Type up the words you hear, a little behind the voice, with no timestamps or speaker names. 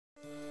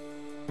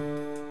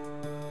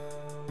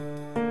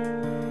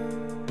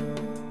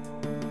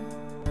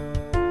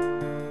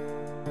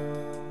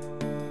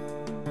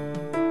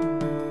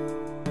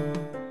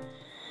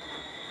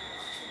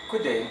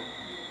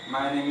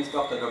My name is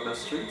Dr. Douglas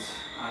Street,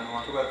 and I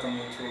want to welcome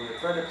you to the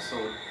third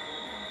episode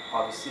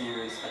of the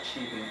series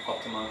Achieving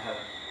Optimal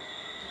Health.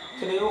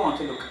 Today we want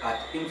to look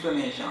at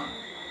inflammation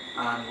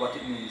and what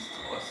it means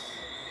to us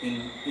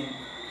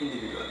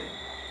individually.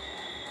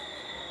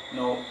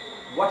 Now,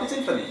 what is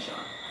inflammation?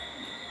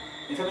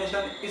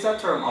 Inflammation is a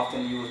term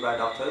often used by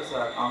doctors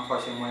that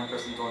unfortunately many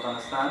persons don't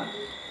understand.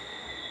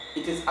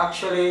 It is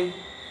actually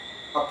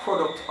a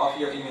product of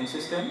your immune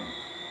system.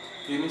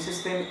 The immune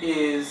system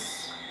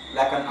is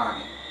like an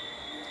army,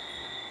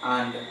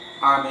 and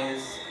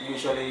armies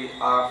usually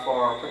are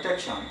for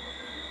protection.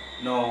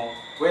 Now,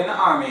 when an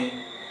army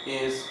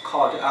is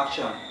called to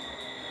action,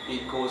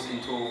 it goes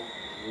into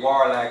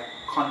warlike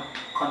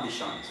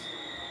conditions,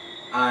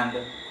 and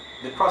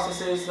the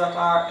processes that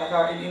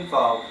are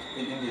involved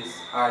in this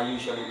are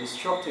usually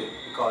destructive,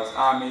 because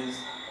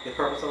the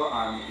purpose of an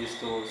army is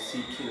to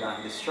seek, kill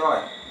and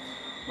destroy.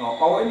 Now,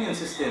 our immune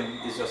system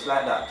is just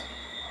like that,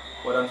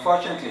 but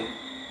unfortunately,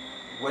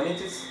 when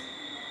it is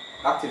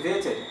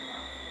activated,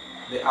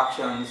 the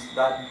actions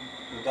that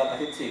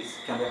it takes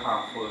can be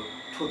harmful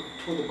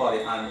to the body,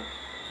 and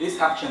these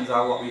actions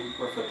are what we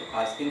refer to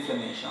as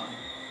inflammation.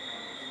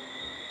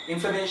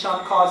 Inflammation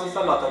causes a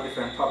lot of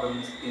different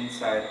problems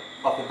inside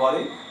of the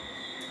body.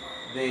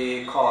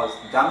 They cause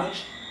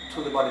damage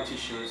to the body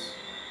tissues,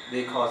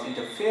 they cause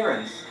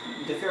interference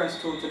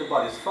to the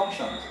body's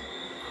functions,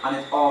 and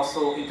it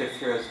also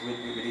interferes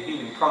with the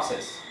healing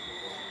process.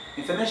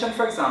 Inflammation,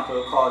 for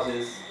example,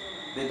 causes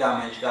the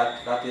damage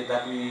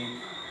that we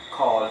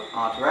call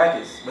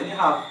arthritis. When you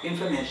have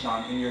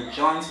inflammation in your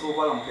joints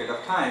over a long period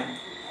of time,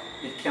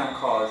 it can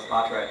cause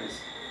arthritis.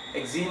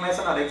 Eczema is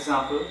another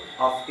example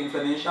of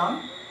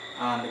inflammation,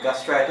 and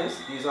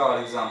gastritis. These are all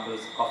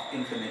examples of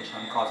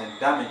inflammation causing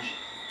damage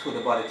to the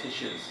body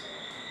tissues.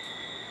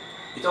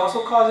 It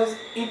also causes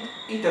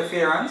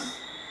interference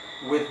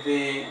with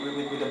the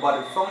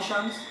body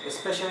functions,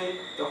 especially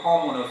the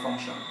hormonal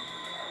function.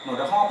 Now,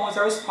 the hormones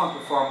are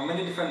responsible for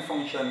many different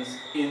functions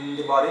in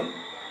the body.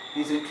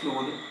 These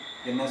include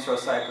the menstrual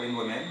cycle in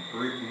women,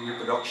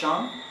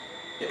 reproduction,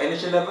 the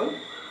energy level,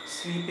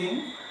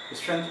 sleeping, the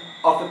strength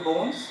of the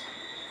bones,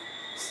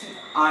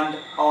 and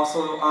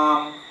also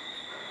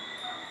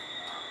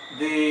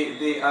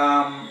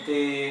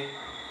the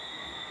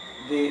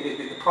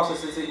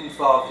processes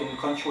involved in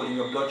controlling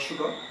your blood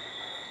sugar,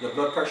 your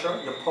blood pressure,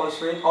 your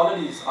pulse rate. All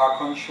of these are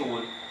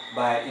controlled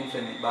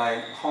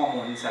by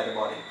hormones inside the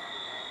body.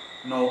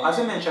 Now, as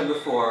I mentioned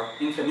before,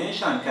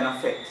 inflammation can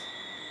affect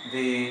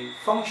the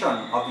function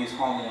of these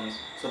hormones.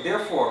 So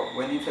therefore,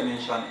 when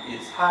inflammation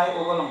is high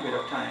over a long period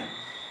of time,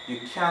 you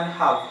can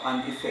have an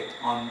effect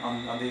on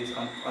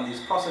these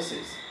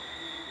processes.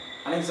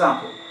 An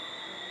example,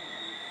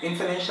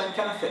 inflammation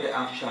can affect the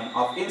action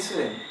of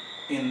insulin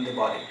in the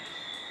body.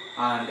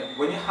 And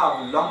when you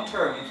have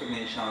long-term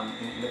inflammation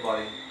in the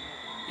body,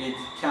 it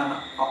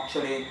can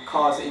actually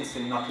cause the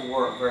insulin not to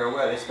work very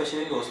well,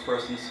 especially in those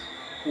persons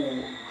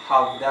who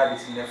have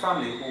diabetes in their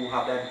family, who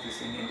have diabetes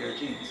in their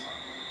genes.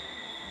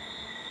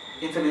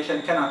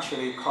 Inflammation can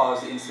actually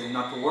cause the insulin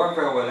not to work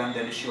very well, and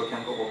then the sugar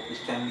can go up,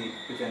 which can lead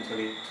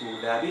eventually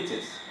to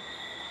diabetes.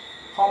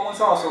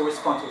 Hormones are also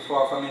responsible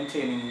for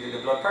maintaining the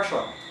blood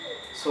pressure.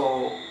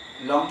 So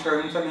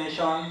long-term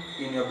inflammation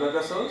in your blood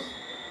vessels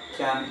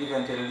can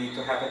eventually lead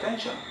to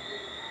hypertension.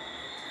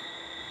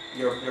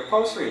 Your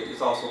pulse rate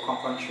is also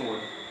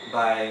controlled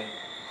by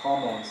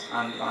hormones,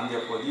 and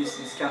therefore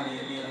these can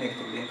be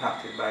negatively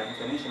impacted by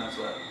inflammation as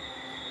well.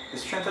 The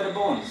strength of the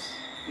bones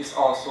is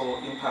also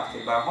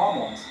impacted by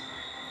hormones,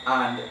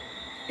 and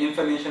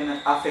inflammation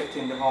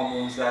affecting the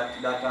hormones that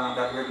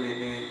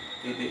regulate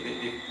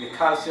the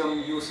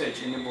calcium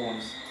usage in the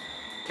bones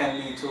can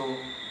lead to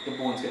the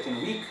bones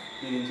getting weak,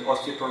 leading to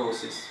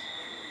osteoporosis.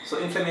 So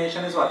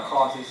inflammation is what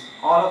causes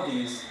all of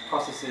these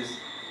processes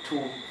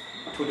to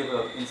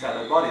develop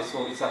inside the body,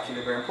 so it's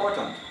actually very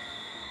important.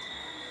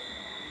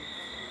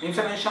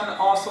 Inflammation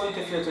also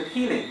interferes with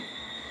healing.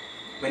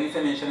 When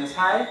inflammation is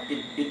high,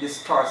 it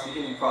distorts the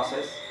healing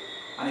process.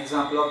 An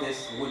example of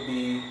this would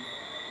be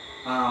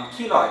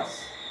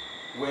keloids.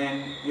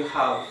 When you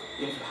have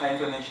high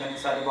inflammation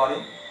inside the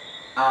body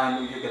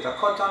and you get a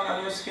cut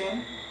on your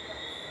skin,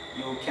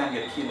 you can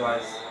get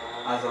keloids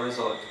as a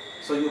result.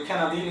 So you can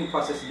have the healing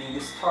process being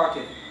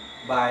distorted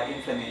by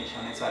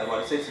inflammation inside the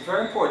body. So it's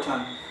very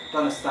important to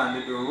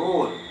understand the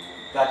role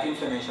that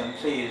inflammation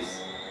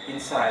plays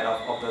inside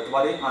of the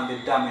body and the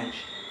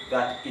damage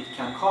that it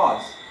can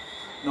cause.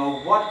 Now,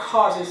 what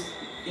causes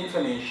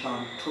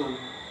inflammation to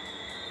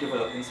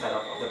develop inside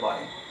of the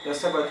body? There are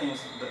several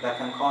things that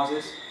can cause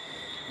this.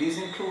 These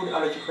include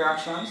allergic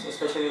reactions,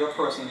 especially if a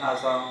person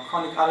has a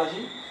chronic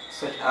allergy,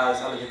 such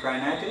as allergic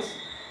rhinitis.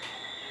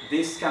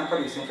 This can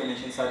produce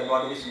inflammation inside the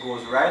body, which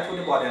goes right through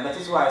the body, and that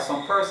is why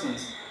some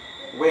persons,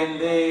 when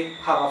they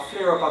have a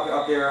flare-up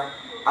of their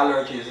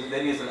allergies,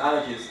 the nasal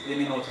allergies, they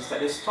may notice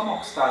that the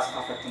stomach starts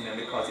affecting them,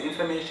 because the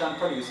inflammation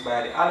produced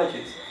by the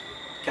allergies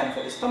can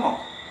affect the stomach.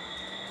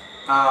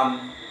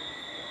 And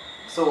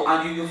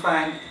you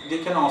find they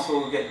can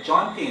also get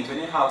joint pains when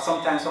you have,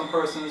 sometimes some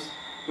persons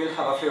will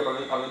have a flare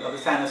of the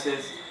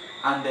sinuses,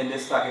 and then they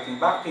start getting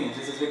back pains.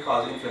 This is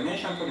because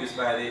inflammation produced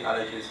by the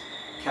allergies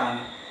can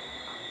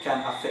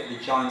affect the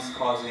joints,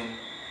 causing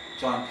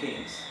joint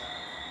pains.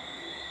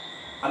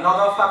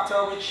 Another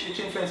factor which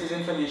influences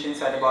inflammation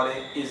inside the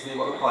body is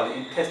what we call the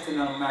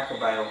intestinal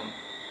microbiome.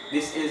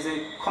 This is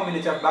a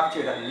community of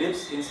bacteria that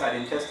lives inside the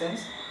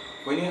intestines.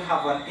 When you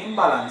have an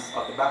imbalance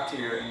of the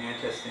bacteria in your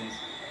intestines,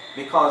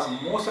 because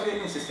most of your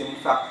immune system, in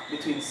fact,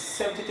 between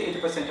 70 to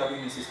 80% of the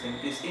immune system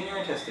is in your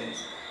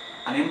intestines,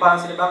 an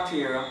imbalance of the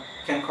bacteria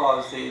can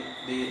cause the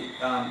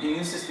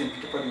immune system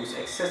to produce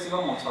excessive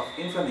amounts of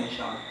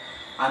inflammation,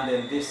 and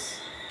then this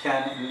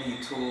can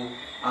lead to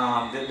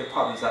the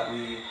problems that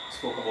we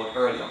spoke about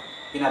earlier.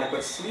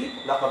 Inadequate sleep,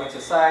 lack of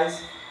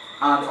exercise,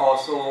 and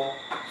also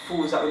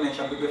foods that we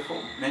mentioned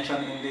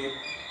in the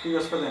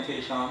previous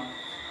presentation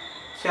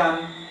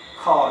can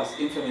cause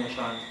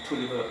inflammation to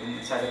develop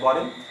inside the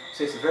body.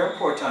 So it's very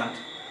important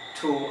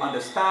to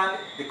understand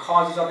the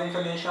causes of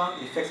inflammation,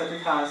 the effects that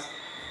it has,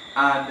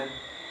 and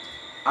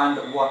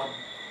what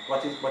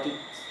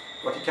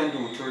it can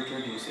do to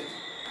reduce it.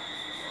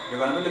 We're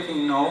going to be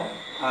looking now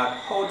at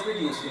how to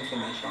reduce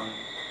inflammation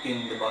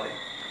in the body.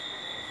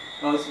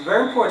 Now it's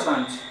very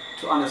important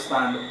to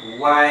understand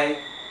why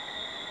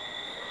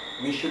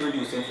we should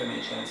reduce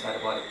inflammation inside the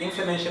body.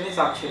 Inflammation is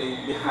actually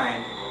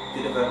behind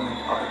the development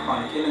of the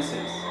chronic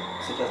illnesses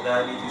such as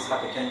diabetes,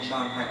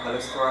 hypertension, high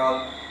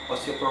cholesterol,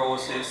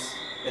 osteoporosis,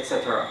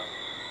 etc.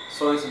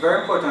 So it's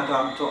very important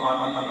to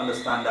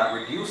understand that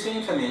reducing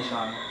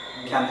inflammation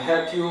can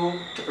help you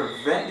to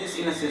prevent these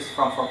illnesses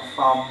from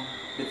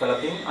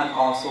developing, and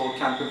also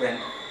can prevent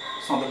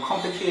some of the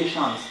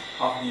complications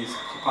of these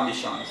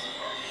conditions.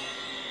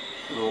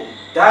 So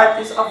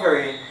that is a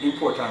very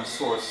important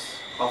source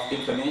of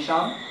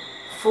inflammation.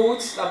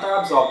 Foods that are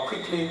absorbed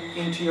quickly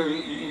into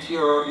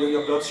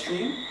your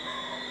bloodstream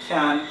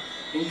can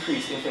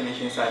increase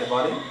inflammation inside the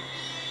body.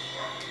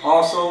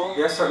 Also,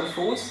 there are certain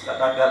foods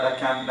that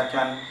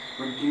can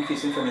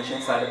increase inflammation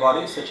inside the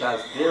body, such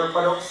as dairy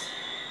products,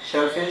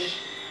 shellfish,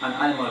 and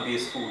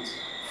animal-based foods.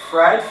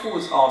 Fried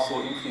foods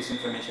also increase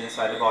inflammation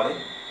inside the body,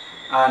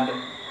 and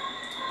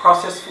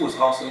processed foods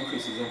also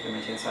increases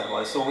inflammation inside the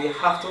body. So we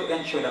have to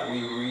ensure that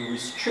we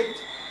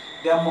restrict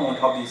the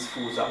amount of these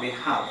foods that we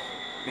have,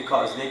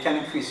 because they can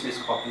increase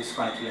risk of these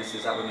chronic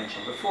illnesses that we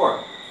mentioned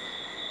before.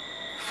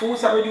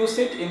 Foods that reduce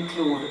it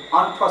include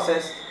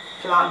unprocessed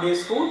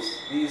plant-based foods.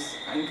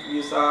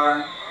 These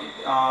are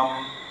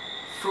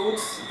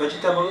fruits,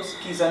 vegetables,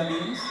 peas and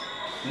beans,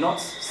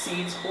 nuts,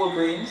 seeds, whole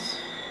grains,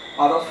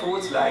 other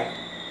foods like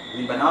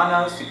green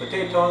bananas, sweet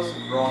potatoes,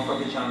 ground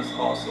provisions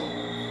also.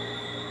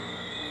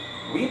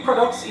 Wheat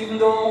products, even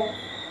though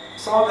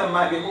some of them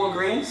might be whole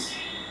grains,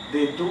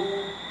 they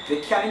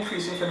can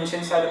increase inflammation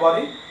inside the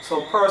body.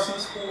 So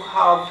persons who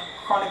have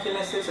chronic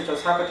illnesses such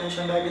as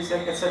hypertension, diabetes,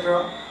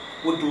 etc.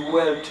 would do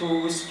well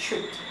to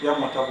restrict the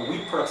amount of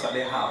wheat products that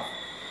they have.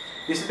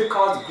 This is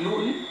because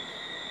gluten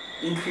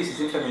increases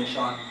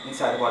inflammation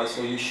inside the body,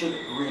 so you should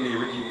really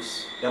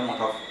reduce the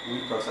amount of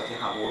wheat products that you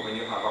have when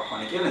you have a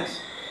chronic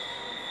illness.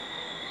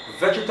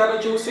 Vegetable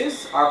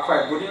juices are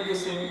quite good in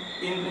reducing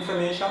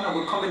inflammation. A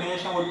good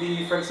combination would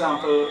be, for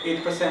example,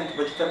 80%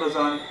 vegetables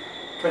and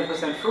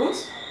 20%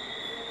 fruits.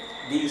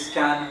 These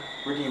can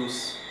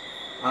reduce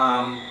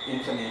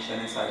inflammation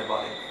inside the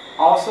body.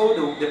 Also,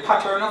 the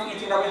pattern of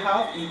eating that we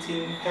have,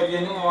 eating heavy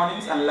in the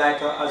mornings and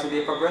lighter as the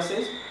day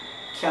progresses,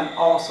 can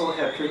also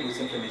help reduce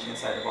inflammation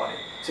inside the body.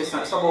 So it's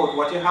not just about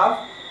what you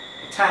have,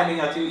 the timing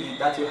that you eat,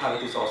 that you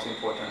have it is also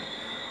important.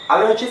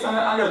 Allergies and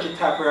allergy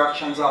type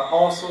reactions are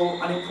also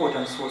an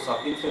important source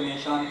of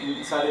inflammation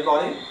inside the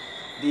body.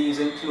 These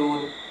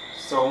include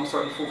some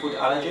certain food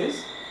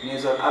allergies,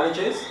 nasal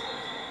allergies,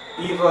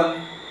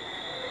 even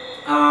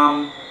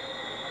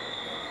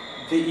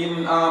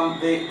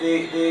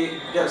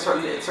there are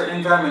certain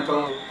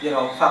environmental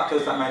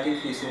factors that might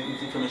increase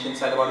inflammation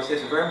inside the body. So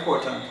it's very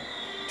important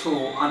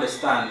to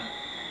understand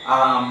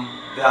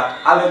that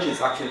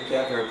allergies actually play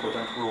a very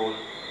important role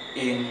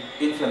in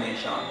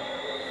inflammation.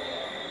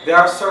 There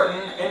are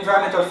certain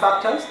environmental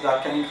factors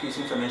that can increase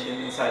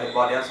inflammation inside the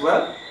body as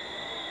well.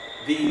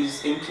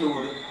 These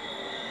include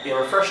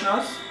air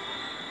fresheners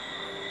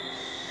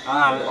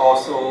and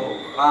also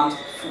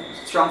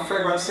strong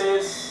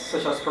fragrances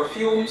such as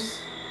perfumes.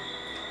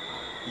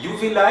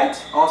 UV light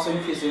also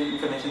increases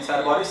inflammation inside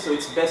the body, so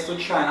it's best to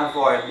try and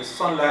avoid the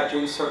sunlight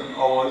during certain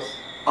hours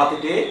of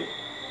the day.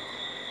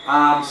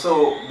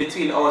 So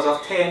between hours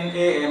of 10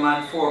 a.m.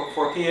 and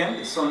 4 p.m.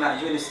 the sunlight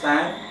during this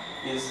time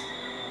is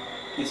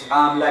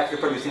likely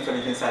to produce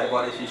inflammation inside the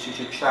body. So you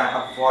should try and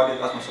avoid it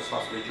as much as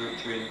possible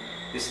during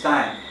this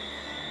time.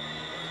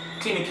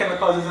 Cleaning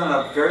chemicals is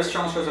another very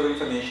strong source of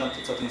inflammation.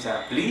 So things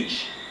like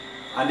bleach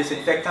and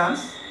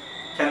disinfectants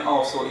can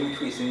also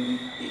increase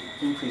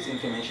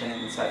inflammation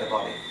inside the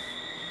body.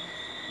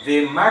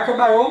 The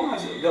microbiome,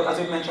 as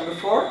we mentioned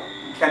before,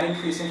 can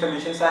increase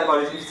inflammation inside the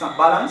body if it's not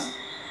balanced.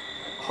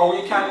 How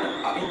you can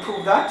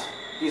improve that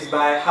is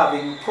by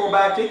having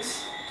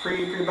probiotics,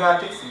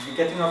 prebiotics,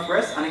 getting enough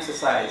rest and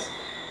exercise.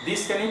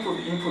 This can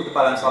improve the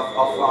balance of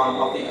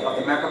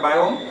the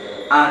microbiome,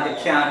 and it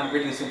can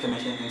reduce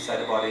inflammation inside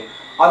the body.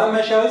 Other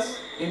measures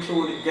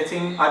include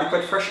getting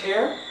adequate fresh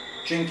air,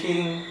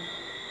 drinking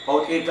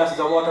about 8 glasses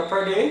of water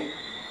per day,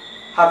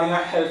 having a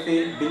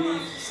healthy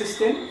belief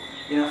system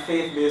in a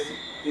faith-based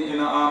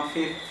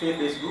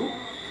faith-based group,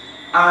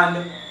 and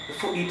the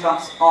food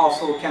detox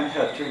also can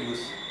help to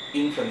reduce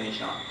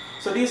inflammation.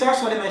 So these are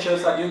some of the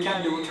measures that you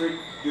can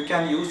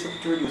use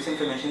to reduce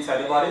inflammation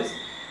inside the bodies.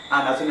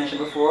 And as I mentioned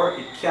before,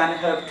 it can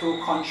help to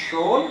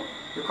control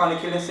the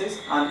chronic illnesses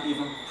and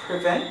even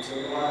prevent.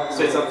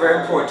 So it's a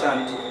very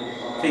important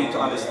thing to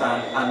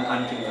understand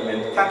and to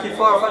implement. Thank you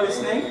for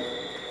listening.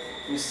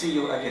 We'll see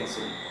you again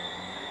soon.